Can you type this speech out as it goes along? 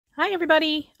Hi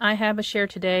everybody, I have a share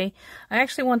today. I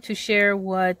actually want to share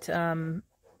what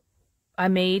I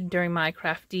made during my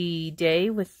crafty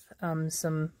day with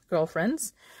some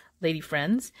girlfriends, lady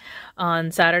friends,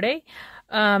 on Saturday,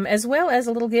 as well as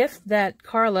a little gift that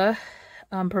Carla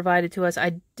provided to us.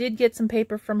 I did get some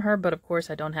paper from her, but of course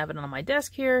I don't have it on my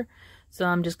desk here, so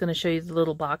I'm just going to show you the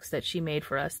little box that she made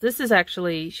for us. This is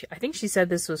actually, I think she said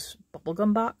this was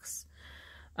bubblegum box.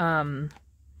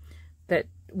 That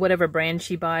whatever brand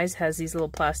she buys has these little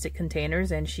plastic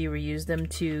containers, and she reused them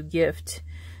to gift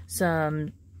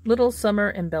some little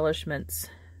summer embellishments.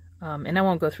 And I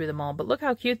won't go through them all, but look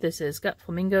how cute this is. Got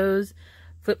flamingos,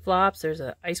 flip-flops, there's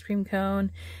an ice cream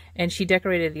cone, and she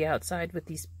decorated the outside with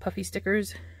these puffy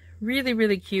stickers. Really,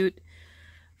 really cute.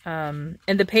 And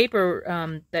the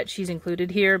paper that she's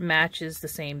included here matches the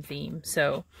same theme.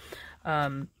 So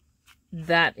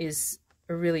that is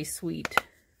a really sweet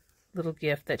little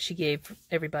gift that she gave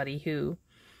everybody who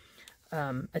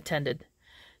attended.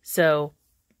 So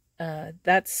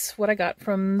that's what I got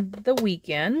from the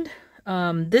weekend.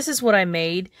 This is what I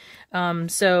made.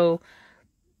 So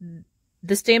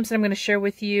the stamps that I'm going to share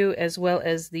with you, as well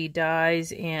as the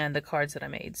dies and the cards that I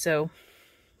made. So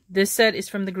this set is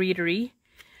from the Greetery.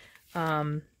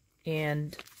 And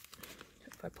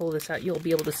if I pull this out, you'll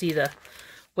be able to see the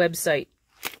website.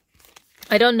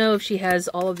 I don't know if she has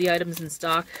all of the items in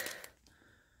stock,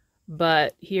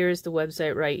 but here's the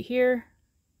website right here.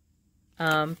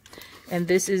 And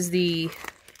this is the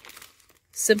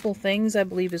Simple Things, I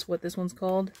believe is what this one's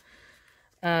called.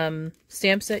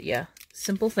 Stamp set, yeah.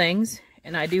 Simple Things.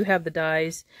 And I do have the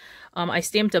dies. I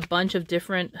stamped a bunch of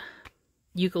different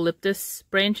eucalyptus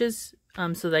branches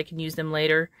so that I can use them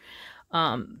later.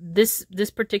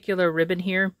 This particular ribbon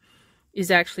here is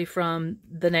actually from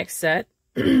the next set,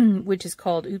 which is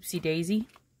called Oopsie Daisy.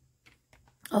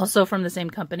 Also from the same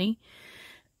company.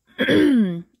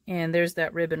 And there's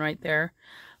that ribbon right there.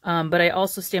 But I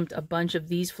also stamped a bunch of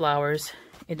these flowers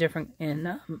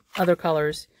in other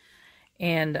colors,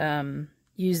 and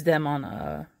used them on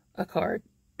a card.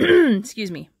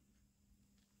 Excuse me.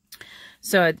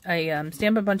 So I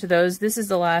stamped a bunch of those. This is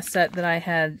the last set that I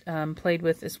had played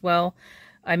with as well.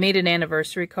 I made an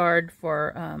anniversary card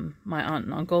for my aunt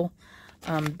and uncle.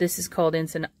 This is called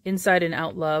Inside and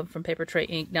Out Love from Paper Tray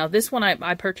Ink. Now this one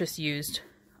I purchased used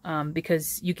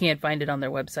because you can't find it on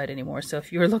their website anymore. So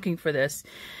if you're looking for this,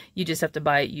 you just have to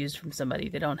buy it used from somebody.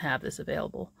 They don't have this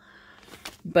available.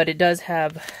 But it does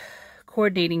have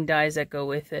coordinating dies that go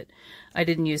with it. I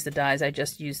didn't use the dies. I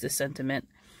just used the sentiment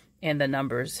and the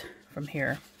numbers from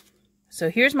here. So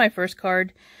here's my first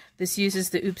card. This uses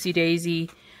the Oopsie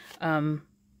Daisy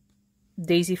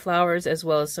daisy flowers, as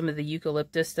well as some of the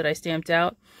eucalyptus that I stamped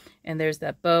out. And there's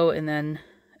that bow, and then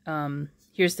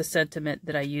here's the sentiment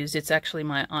that I used. It's actually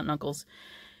my aunt and uncle's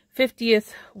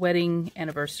 50th wedding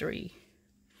anniversary.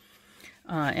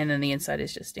 And then the inside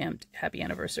is just stamped happy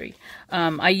anniversary.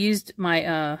 I used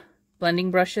my blending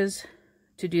brushes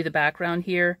to do the background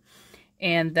here,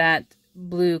 and that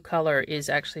blue color is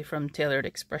actually from Tailored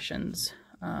Expressions.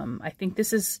 I think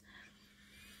this is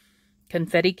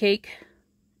Confetti Cake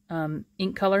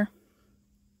ink color.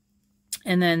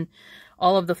 And then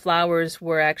all of the flowers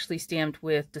were actually stamped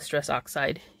with Distress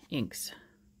Oxide inks.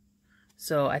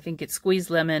 So I think it's Squeezed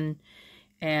Lemon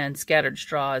and Scattered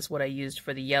Straw is what I used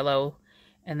for the yellow.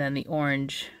 And then the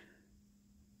orange,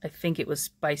 I think it was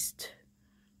Spiced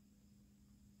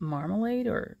Marmalade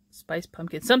or Spiced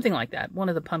Pumpkin, something like that. One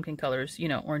of the pumpkin colors, you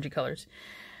know, orangey colors.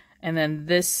 And then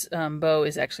this bow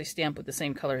is actually stamped with the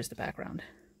same color as the background.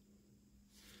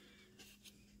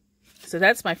 So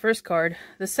that's my first card.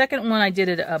 The second one I did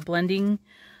a blending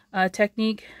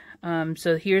technique.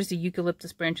 So here's the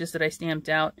eucalyptus branches that I stamped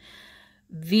out.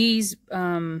 These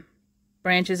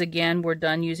branches, again, were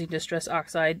done using Distress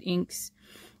Oxide inks,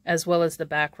 as well as the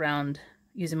background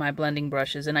using my blending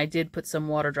brushes. And I did put some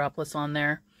water droplets on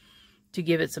there to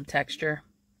give it some texture.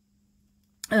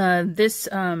 This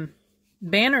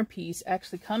banner piece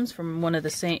actually comes from one of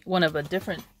a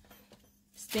different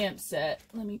stamp set.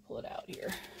 Let me pull it out here.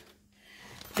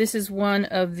 This is one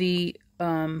of the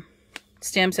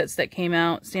stamp sets that came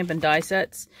out, stamp and die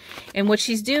sets. And what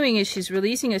she's doing is she's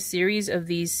releasing a series of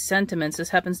these sentiments. This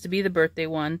happens to be the birthday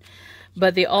one,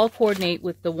 but they all coordinate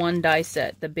with the one die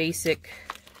set, the basic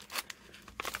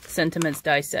sentiments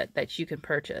die set that you can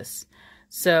purchase.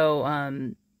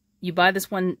 So you buy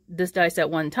this die set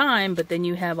one time, but then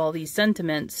you have all these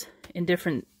sentiments in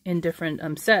different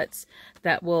sets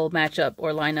that will match up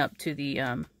or line up to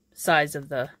the size of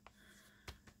the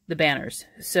banners,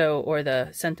 so, or the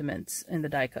sentiments and the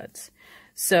die cuts.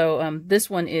 So this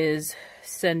one is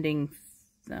sending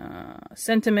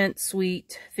sentiment,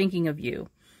 sweet, thinking of you.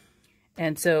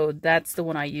 And so that's the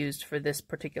one I used for this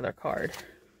particular card.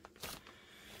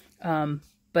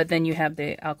 But then you have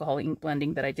the alcohol ink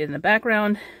blending that I did in the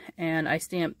background, and I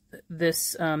stamped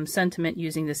this sentiment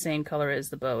using the same color as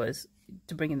the bow as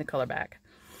to bring in the color back.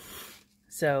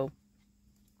 So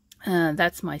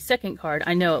that's my second card.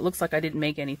 I know it looks like I didn't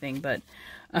make anything, but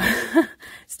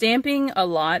stamping a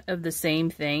lot of the same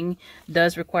thing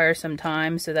does require some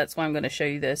time, so that's why I'm going to show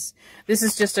you this. This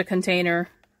is just a container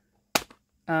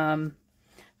that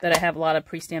I have a lot of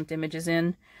pre-stamped images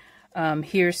in.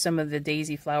 Here's some of the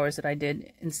daisy flowers that I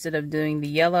did. Instead of doing the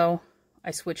yellow,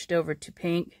 I switched over to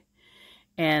pink.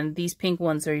 And these pink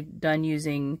ones are done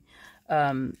using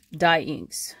dye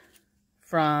inks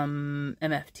from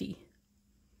MFT.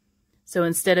 So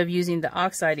instead of using the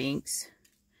oxide inks,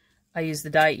 I use the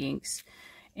dye inks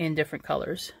in different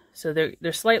colors. So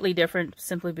they're slightly different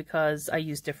simply because I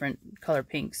use different color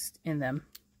pinks in them.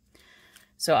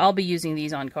 So I'll be using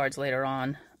these on cards later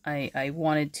on. I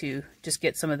wanted to just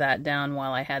get some of that down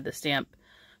while I had the stamp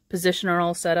positioner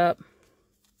all set up.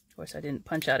 Of course, I didn't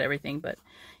punch out everything, but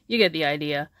you get the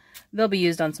idea. They'll be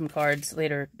used on some cards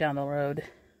later down the road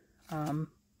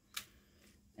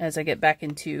as I get back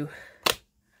into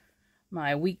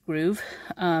my week groove.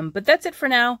 But that's it for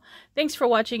now. Thanks for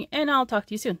watching, and I'll talk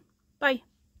to you soon. Bye.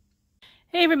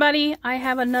 Hey everybody, I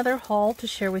have another haul to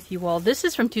share with you all. This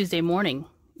is from Tuesday morning.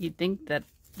 You'd think that,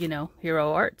 you know,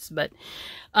 Hero Arts, but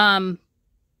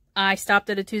I stopped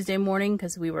at a Tuesday morning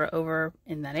because we were over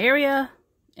in that area,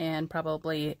 and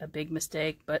probably a big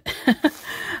mistake, but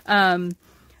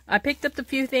I picked up a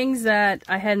few things that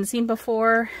I hadn't seen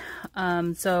before,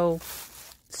 so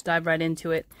let's dive right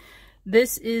into it.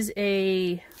 This is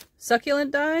a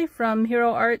succulent die from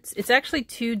Hero Arts. It's actually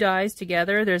two dies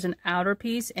together. There's an outer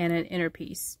piece and an inner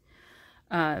piece.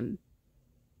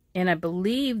 And I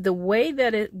believe the way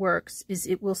that it works is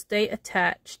it will stay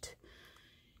attached.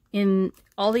 In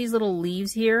all these little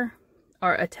leaves here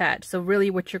are attached. So really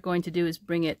what you're going to do is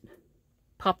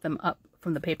pop them up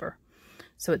from the paper.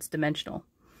 So it's dimensional.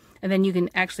 And then you can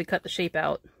actually cut the shape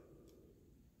out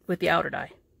with the outer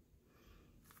die.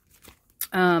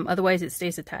 Otherwise it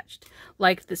stays attached.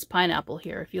 Like this pineapple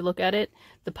here. If you look at it,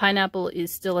 the pineapple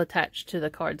is still attached to the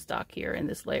cardstock here in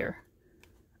this layer.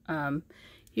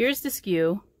 Here's the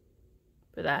skew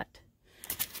for that.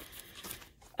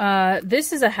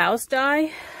 This is a house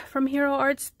die from Hero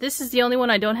Arts. This is the only one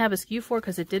I don't have a skew for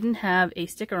because it didn't have a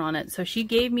sticker on it. So she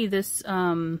gave me this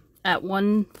at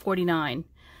 $149,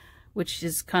 which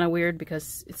is kind of weird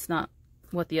because it's not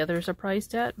what the others are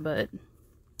priced at, but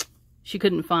she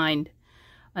couldn't find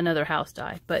another house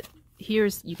die. But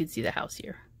here's, you can see the house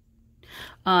here.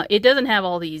 It doesn't have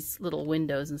all these little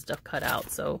windows and stuff cut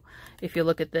out, so if you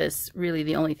look at this, really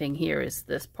the only thing here is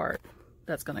this part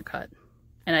that's going to cut.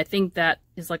 And I think that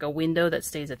is like a window that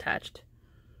stays attached.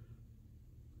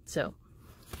 So,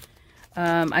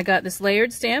 I got this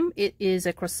layered stamp. It is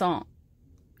a croissant,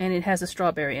 and it has a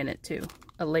strawberry in it too,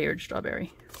 a layered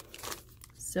strawberry.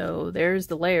 So there's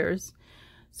the layers.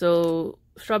 So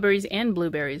strawberries and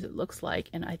blueberries it looks like,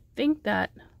 and I think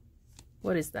that,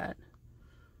 what is that?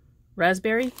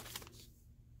 Raspberry?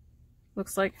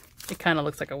 Looks like. It kind of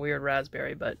looks like a weird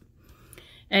raspberry, but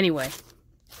anyway,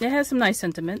 it has some nice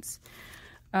sentiments.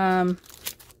 Here's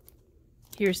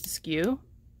the skew.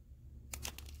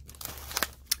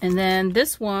 And then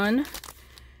this one,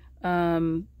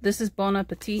 this is Bon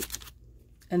Appetit,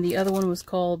 and the other one was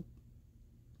called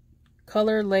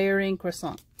Color Layering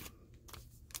Croissant.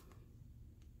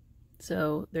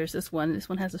 So there's this one. This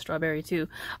one has a strawberry too.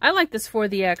 I like this for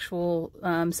the actual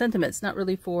sentiments, not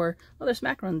really for, oh, there's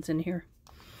macarons in here.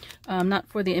 Not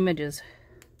for the images.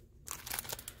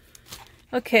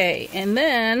 Okay, and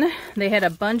then they had a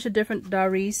bunch of different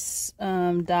Darice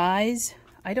dies.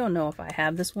 I don't know if I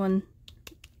have this one,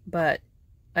 but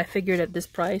I figured at this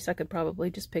price I could probably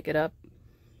just pick it up.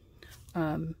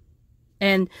 And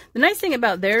the nice thing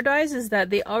about their dies is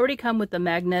that they already come with the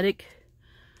magnetic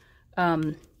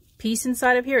piece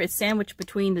inside of here. It's sandwiched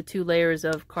between the two layers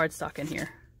of cardstock in here.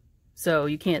 So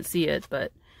you can't see it,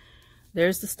 but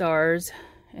there's the stars,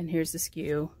 and here's the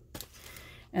skew.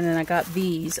 And then I got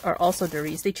these, are also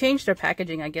Darice. They changed their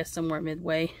packaging, I guess, somewhere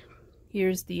midway.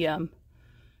 Here's the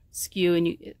skew, and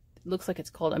it looks like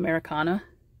it's called Americana.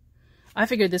 I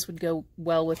figured this would go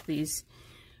well with these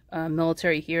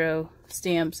military hero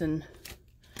stamps and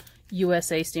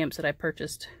USA stamps that I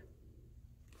purchased.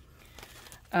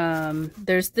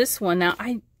 There's this one. Now,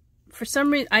 for some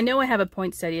reason, I know I have a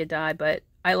poinsettia die, but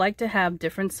I like to have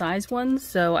different size ones,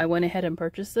 so I went ahead and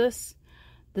purchased this.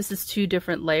 This is two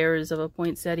different layers of a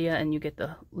poinsettia, and you get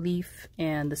the leaf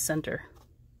and the center.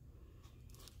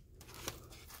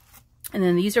 And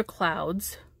then these are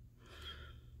clouds.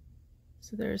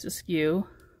 So there's a skew,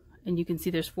 and you can see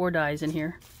there's 4 dies in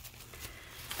here.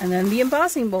 And then the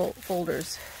embossing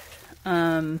folders.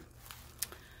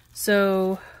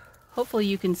 So hopefully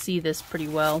you can see this pretty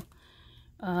well.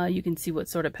 You can see what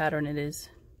sort of pattern it is.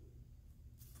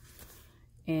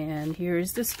 And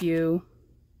here's the skew.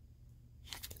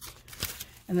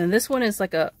 And then this one is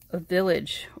like a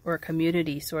village or a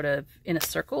community sort of in a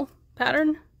circle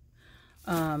pattern.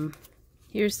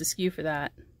 Here's the skew for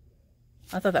that.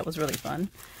 I thought that was really fun.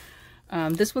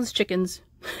 This one's chickens.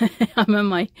 I'm on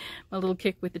my little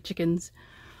kick with the chickens.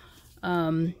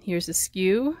 Here's the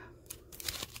skew.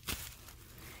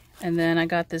 And then I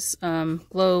got this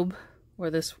globe, or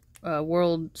this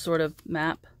world sort of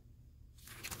map.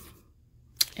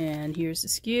 And here's the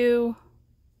skew.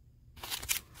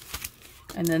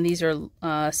 And then these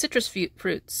are citrus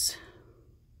fruits.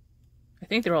 I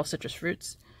think they're all citrus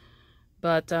fruits.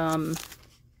 But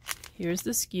here's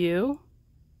the skew.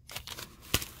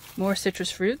 More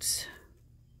citrus fruits.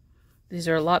 These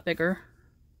are a lot bigger.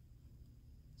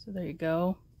 So there you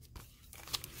go.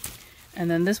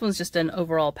 And then this one's just an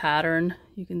overall pattern.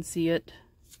 You can see it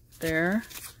there.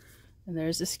 And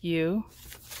there's the skew.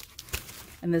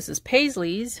 And this is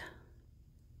Paisley's.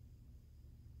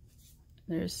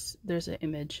 There's an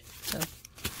image. So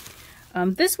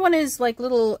this one is like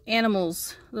little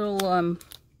animals, little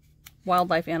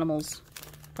wildlife animals.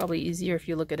 Probably easier if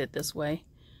you look at it this way.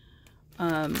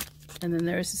 And then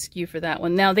there's a skew for that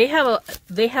one. Now they have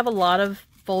a lot of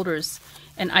folders,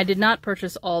 and I did not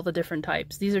purchase all the different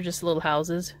types. These are just little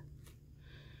houses.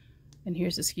 And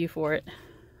here's the skew for it.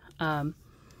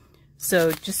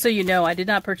 So just so you know, I did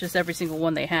not purchase every single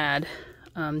one they had,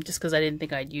 just because I didn't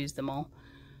think I'd use them all.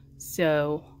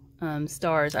 So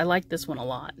stars, I like this one a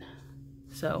lot.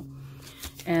 So,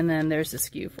 and then there's the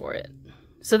skew for it.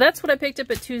 So that's what I picked up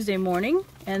at Tuesday morning,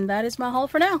 and that is my haul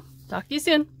for now. Talk to you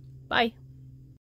soon. Bye.